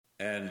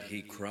And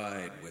he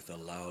cried with a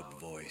loud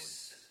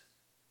voice,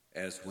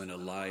 as when a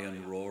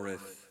lion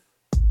roareth.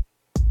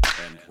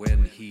 And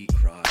when he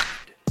cried,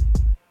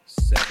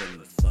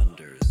 7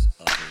 thunders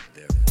uttered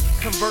their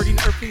voice. Converting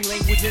earthly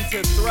language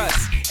into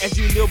thrust. As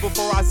you kneel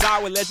before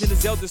Isaiah, Legend of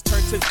Zelda's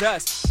turn to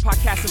dust.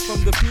 Podcasting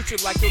from the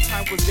future like your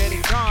time was dead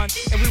and gone.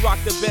 And we rock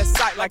the best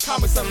site like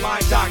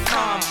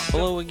comicsonline.com.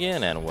 Hello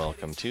again and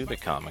welcome to the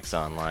Comics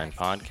Online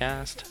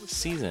Podcast,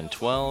 Season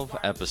 12,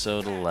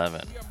 Episode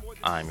 11.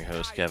 I'm your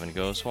host, Kevin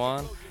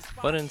Goswan,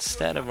 but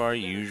instead of our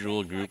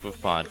usual group of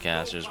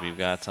podcasters, we've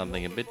got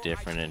something a bit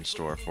different in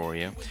store for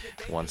you.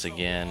 Once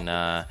again,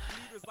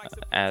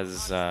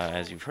 as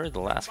you've heard,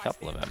 the last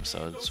couple of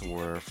episodes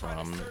were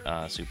from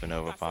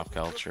Supernova Pop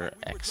Culture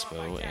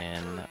Expo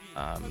in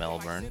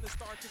Melbourne,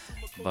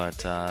 but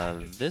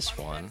this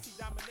one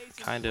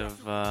kind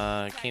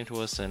of came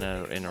to us in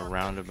a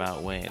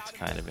roundabout way. It's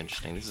kind of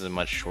interesting. This is a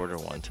much shorter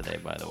one today,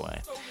 by the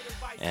way,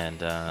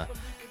 and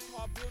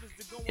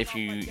if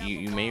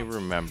you may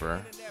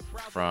remember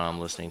from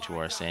listening to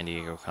our San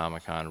Diego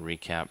Comic-Con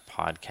recap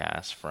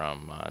podcast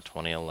from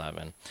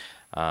 2011,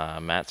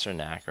 Matt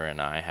Cernacker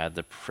and I had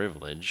the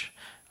privilege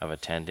of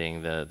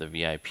attending the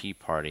VIP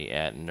party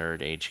at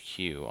Nerd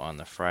HQ on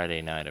the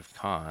Friday night of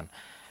con,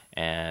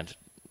 and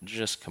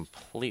just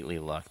completely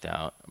lucked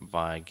out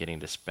by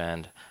getting to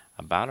spend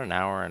about an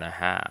hour and a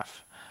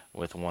half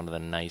with one of the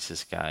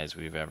nicest guys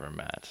we've ever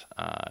met,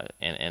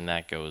 and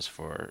that goes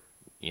for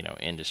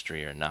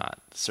industry or not.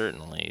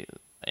 Certainly,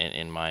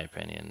 in my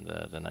opinion,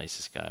 the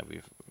nicest guy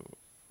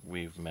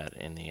we've met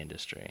in the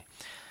industry.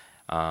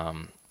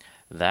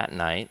 That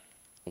night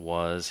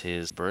was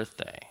his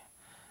birthday,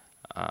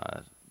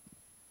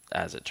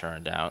 as it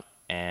turned out,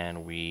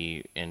 and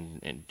we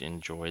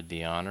enjoyed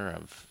the honor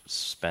of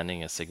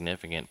spending a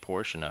significant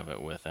portion of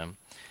it with him,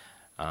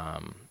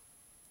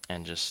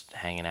 and just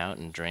hanging out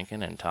and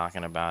drinking and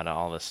talking about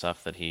all the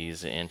stuff that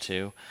he's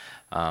into,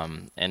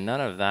 and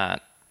none of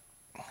that.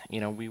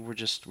 We were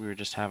just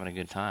having a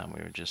good time.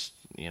 We were just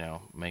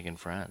making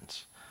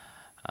friends,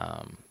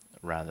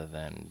 rather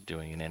than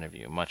doing an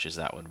interview. Much as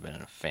that would have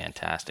been a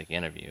fantastic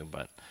interview,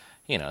 but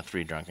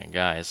 3 drunken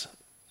guys.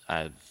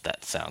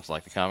 That sounds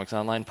like the Comics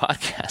Online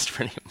podcast,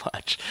 pretty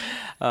much.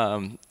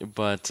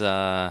 But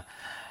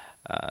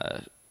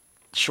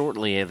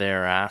shortly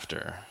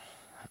thereafter,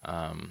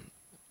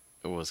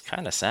 it was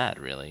kind of sad,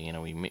 really.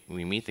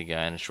 We meet the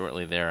guy, and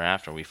shortly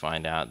thereafter, we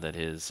find out that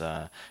his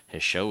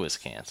show was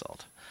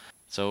canceled.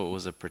 So it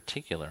was a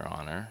particular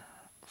honor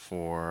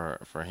for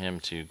him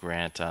to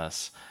grant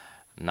us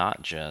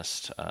not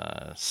just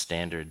a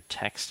standard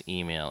text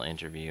email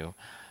interview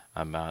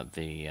about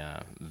the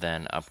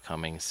then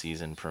upcoming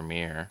season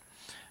premiere,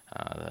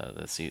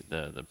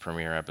 the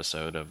premiere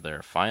episode of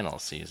their final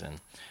season,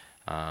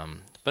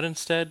 but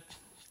instead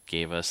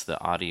gave us the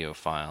audio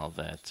file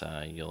that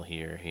you'll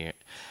hear here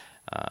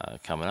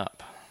coming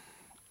up.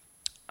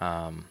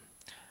 I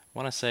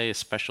want to say a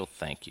special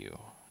thank you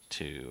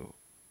to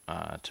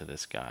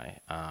this guy.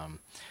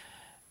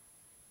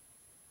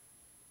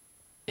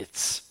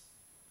 It's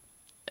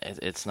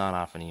not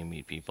often you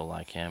meet people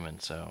like him,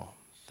 and so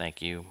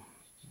thank you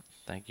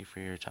for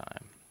your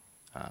time.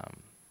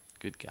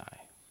 Good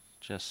guy,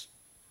 just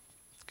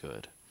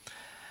good.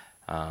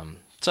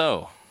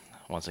 So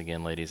once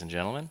again, ladies and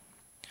gentlemen,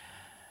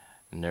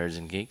 nerds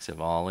and geeks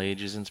of all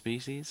ages and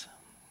species,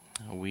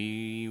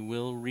 we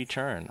will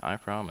return, I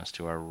promise,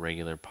 to our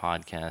regular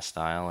podcast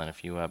style in a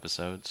few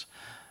episodes.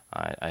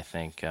 I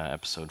think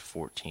episode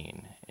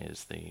 14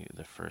 is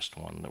the first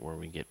one where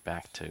we get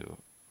back to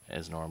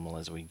as normal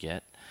as we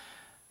get.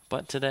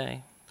 But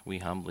today, we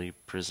humbly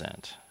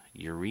present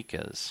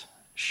Eureka's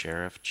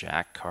Sheriff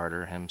Jack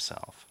Carter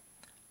himself,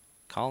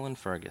 Colin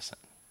Ferguson.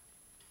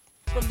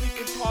 From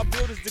leaping tall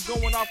buildings to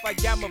going off like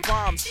gamma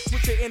bombs,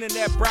 switch your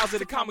internet browser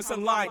to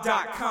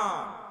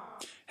comicsonline.com.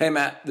 Hey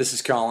Matt, this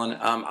is Colin.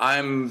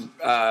 I'm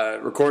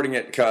recording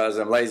it because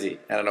I'm lazy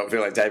and I don't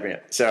feel like typing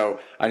it. So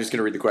I'm just going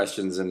to read the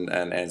questions and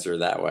answer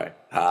that way.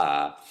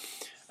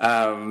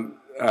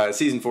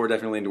 Season 4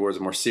 definitely leaned towards a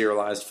more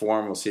serialized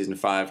form. Will Season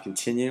 5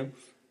 continue?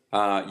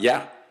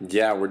 Yeah,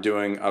 we're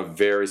doing a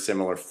very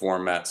similar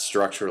format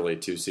structurally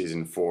to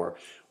Season 4,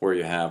 where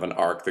you have an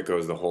arc that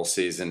goes the whole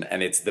season,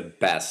 and it's the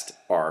best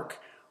arc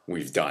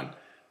we've done.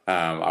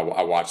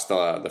 I watched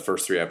the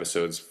first 3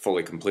 episodes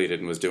fully completed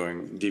and was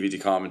doing DVD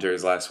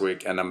commentaries last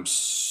week, and I'm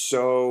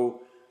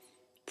so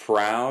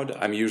proud.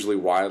 I'm usually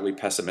wildly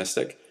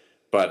pessimistic,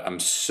 but I'm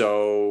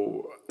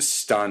so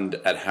stunned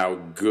at how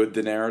good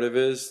the narrative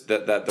is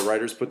that the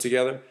writers put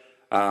together.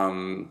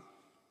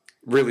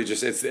 Really,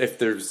 just if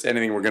there's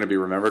anything we're going to be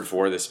remembered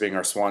for, this being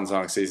our swan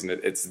song season,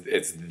 it's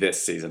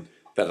this season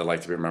that I'd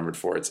like to be remembered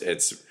for.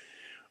 It's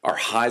our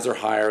highs are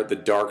higher, the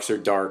darks are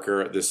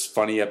darker, the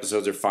funny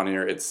episodes are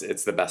funnier. It's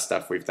the best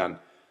stuff we've done.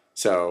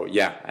 So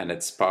yeah, and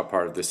it's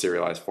part of the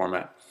serialized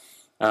format.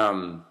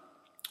 When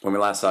we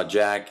last saw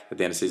Jack at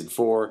the end of Season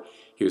 4,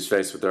 he was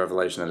faced with the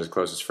revelation that his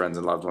closest friends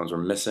and loved ones were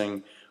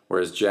missing,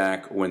 whereas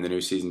Jack, when the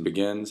new season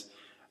begins,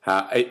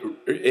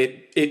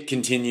 it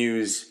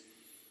continues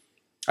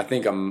I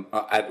think I'm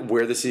at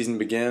where the season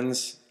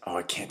begins. Oh,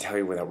 I can't tell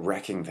you without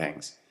wrecking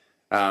things.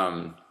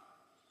 I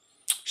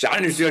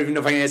don't even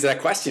know if I can answer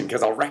that question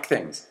because I'll wreck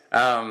things.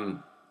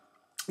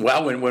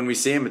 Well, when we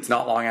see him, it's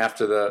not long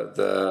after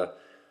the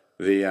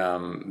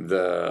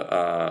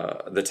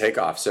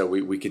takeoff, so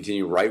we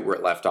continue right where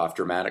it left off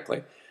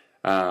dramatically.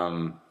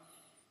 And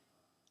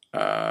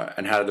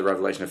how did the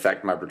revelation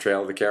affect my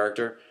portrayal of the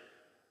character?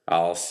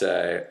 I'll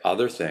say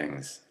other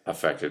things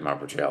affected my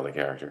portrayal of the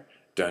character.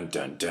 Dun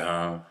dun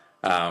dun.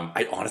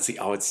 I honestly,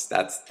 that's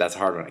a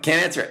hard one. I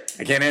can't answer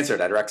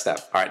it. I'd wreck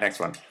stuff. All right, next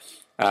one.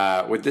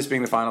 With this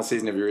being the final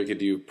season of Eureka,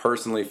 do you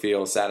personally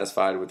feel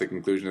satisfied with the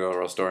conclusion of the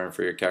overall story and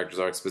for your character's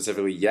arc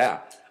specifically? Yeah,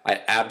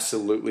 I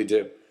absolutely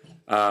do.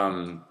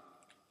 I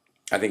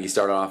think he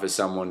started off as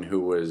someone who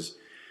was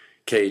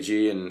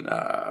cagey and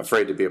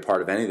afraid to be a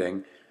part of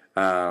anything.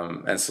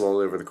 And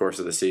slowly over the course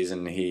of the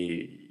season,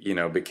 he,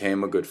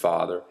 became a good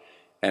father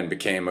and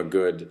became a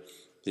good,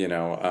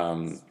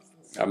 a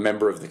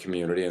member of the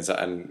community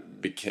and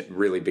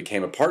really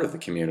became a part of the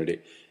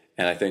community.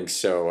 And I think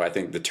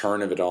the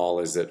turn of it all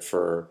is that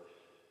for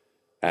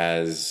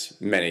as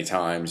many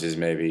times as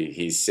maybe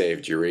he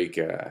saved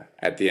Eureka,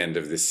 at the end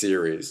of the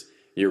series,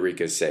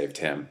 Eureka saved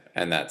him.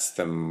 And that's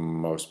the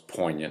most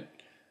poignant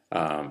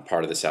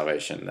part of the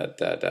salvation that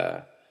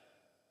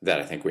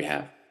I think we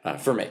have.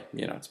 For me,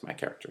 it's my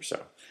character,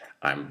 so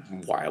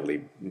I'm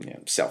wildly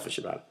selfish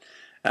about it.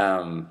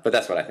 But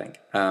that's what I think.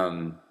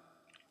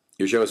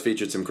 Your show has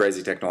featured some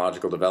crazy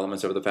technological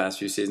developments over the past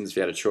few seasons. If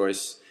you had a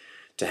choice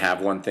to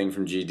have one thing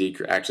from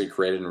GD actually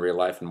created in real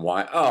life and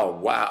why? Oh,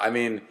 wow. I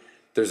mean,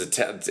 there's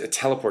a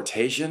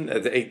teleportation,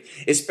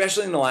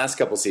 especially in the last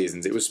couple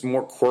seasons. It was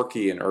more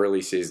quirky in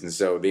early seasons,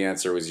 so the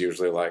answer was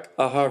usually like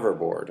a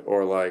hoverboard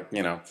or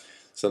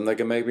something that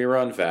can make me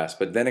run fast.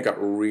 But then it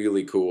got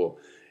really cool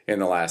in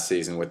the last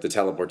season with the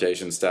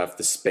teleportation stuff,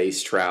 the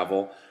space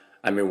travel.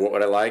 I mean, what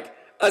would I like?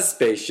 A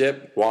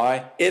spaceship.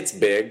 Why? It's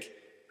big.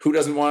 Who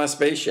doesn't want a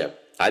spaceship?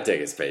 I'd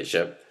take a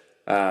spaceship.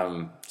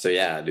 So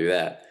yeah, I'd do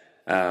that.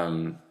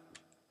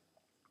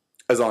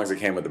 As long as it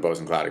came with the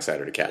Bosun Cloud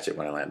Exciter to catch it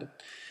when I landed.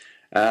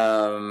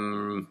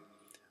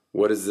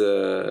 What is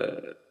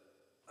the...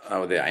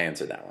 Oh, I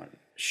answered that one.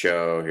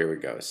 Show, here we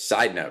go.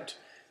 Side note.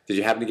 Did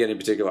you happen to get any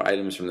particular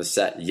items from the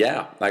set?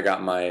 Yeah, I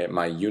got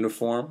my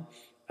uniform.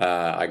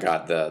 I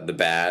got the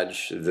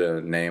badge,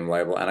 the name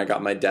label, and I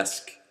got my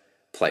desk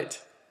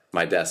plate.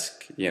 My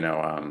desk,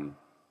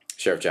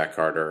 Sheriff Jack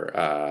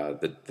Carter,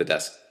 the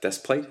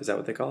desk plate, is that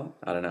what they call it?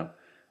 I don't know.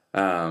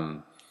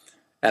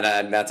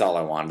 And that's all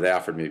I wanted. They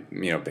offered me,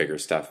 bigger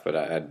stuff, but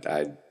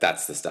I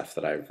that's the stuff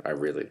that I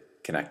really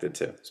connected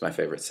to. It's my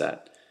favorite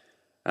set.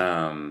 Do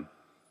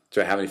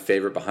I have any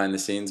favorite behind the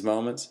scenes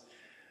moments?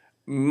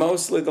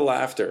 Mostly the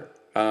laughter.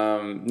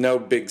 No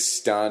big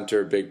stunt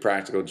or big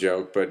practical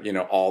joke, but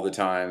all the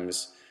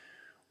times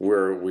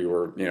where we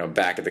were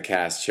back at the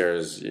cast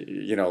chairs,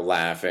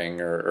 laughing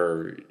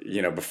or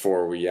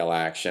before we yell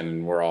action,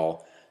 and we're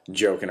all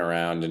joking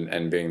around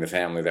and being the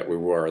family that we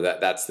were.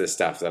 That's the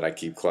stuff that I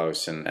keep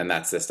close, and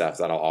that's the stuff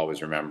that I'll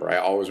always remember. I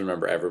always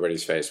remember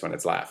everybody's face when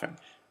it's laughing,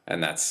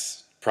 and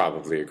that's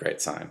probably a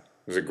great sign.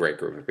 It was a great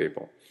group of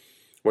people.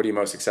 What are you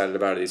most excited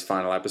about these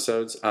final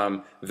episodes?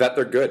 That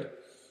they're good.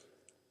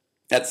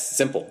 That's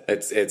simple.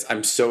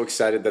 I'm so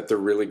excited that they're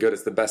really good.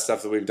 It's the best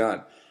stuff that we've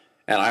done.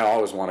 And I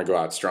always want to go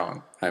out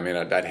strong. I mean,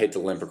 I'd hate to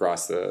limp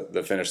across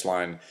the finish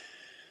line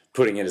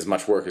putting in as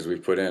much work as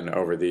we've put in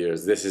over the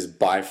years. This is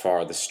by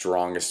far the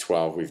strongest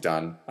 12 we've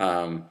done.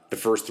 The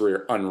first 3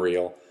 are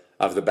unreal.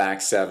 Of the back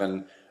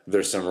 7,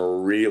 there's some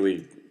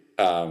really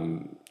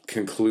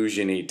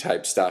conclusion-y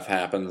type stuff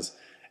happens.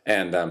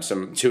 And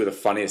 2 of the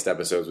funniest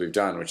episodes we've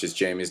done, which is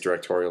Jamie's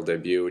directorial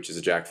debut, which is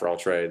a jack of all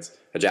trades.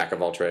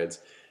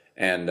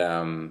 And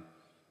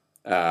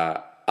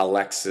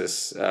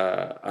Alex's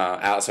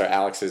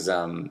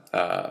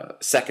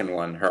second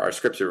one, our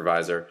script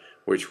supervisor,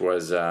 which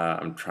was,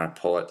 I'm trying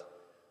to pull it,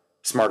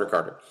 Smarter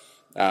Carter.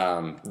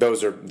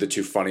 Those are the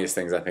 2 funniest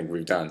things I think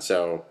we've done.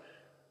 So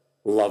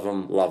love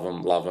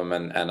them.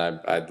 And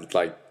I'd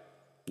like,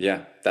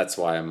 yeah, that's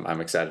why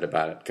I'm excited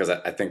about it. Because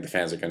I think the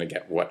fans are going to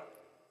get what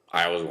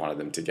I always wanted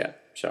them to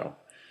get. So,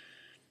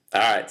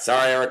 all right.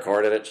 Sorry I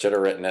recorded it. Should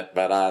have written it,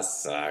 but I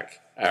suck.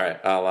 All right.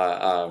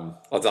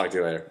 I'll talk to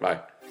you later. Bye.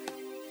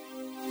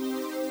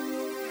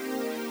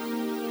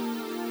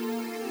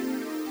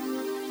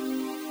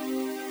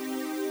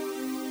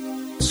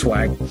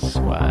 Swag.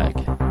 Swag.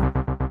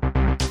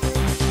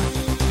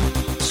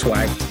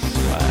 Swag.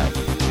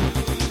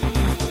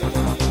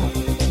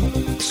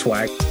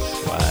 Swag.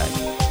 Swag.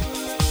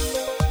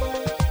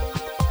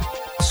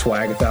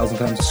 Swag 1,000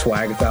 times.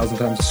 Swag 1,000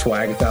 times.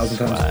 Swag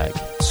 1,000 times.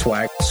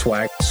 Swag.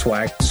 Swag.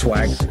 Swag.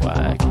 Swag.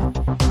 Swag.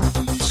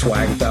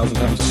 Swag 1,000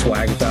 times.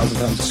 Swag 1,000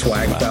 times.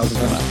 Swag 1,000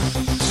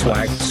 times.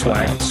 Swag.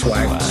 Swag.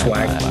 Swag.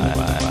 Swag.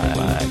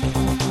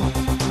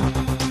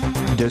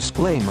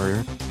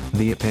 Disclaimer.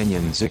 The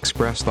opinions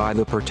expressed by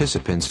the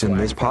participants in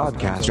this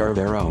podcast are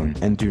their own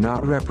and do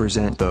not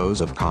represent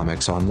those of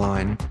Comics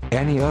Online,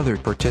 any other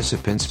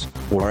participants,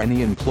 or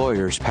any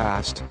employers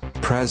past,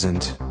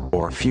 present,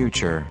 or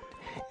future.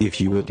 If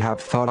you would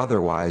have thought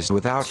otherwise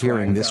without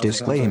hearing this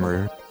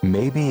disclaimer,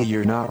 maybe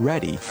you're not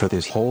ready for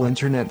this whole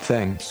internet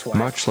thing,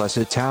 much less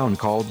a town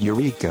called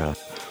Eureka.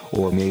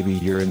 Or maybe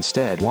you're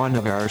instead one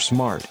of our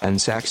smart and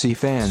sexy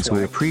fans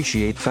who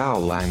appreciate foul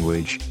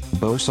language,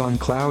 boson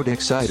cloud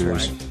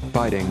exciters,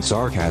 biting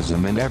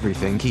sarcasm and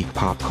everything geek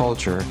pop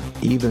culture,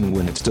 even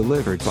when it's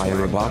delivered by a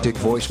robotic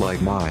voice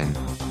like mine.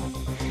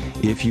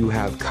 If you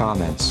have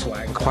comments,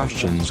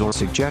 questions, or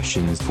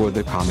suggestions for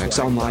the Comics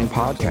Online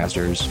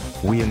podcasters,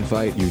 we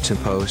invite you to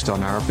post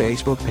on our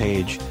Facebook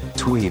page,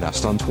 tweet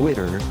us on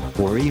Twitter,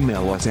 or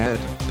email us at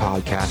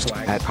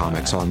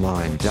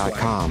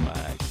podcast@comicsonline.com.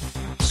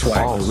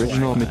 All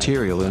original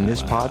material in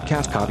this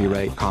podcast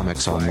copyright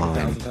Comics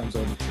Online.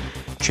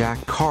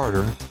 Jack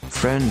Carter,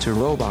 friend to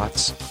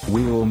robots,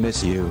 we will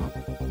miss you.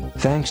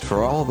 Thanks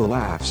for all the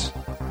laughs.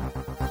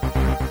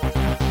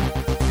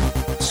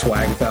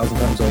 Swag 1,000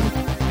 times over.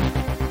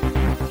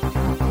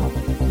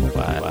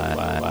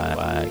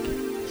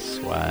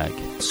 Swag.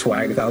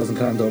 Swag 1,000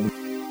 times over.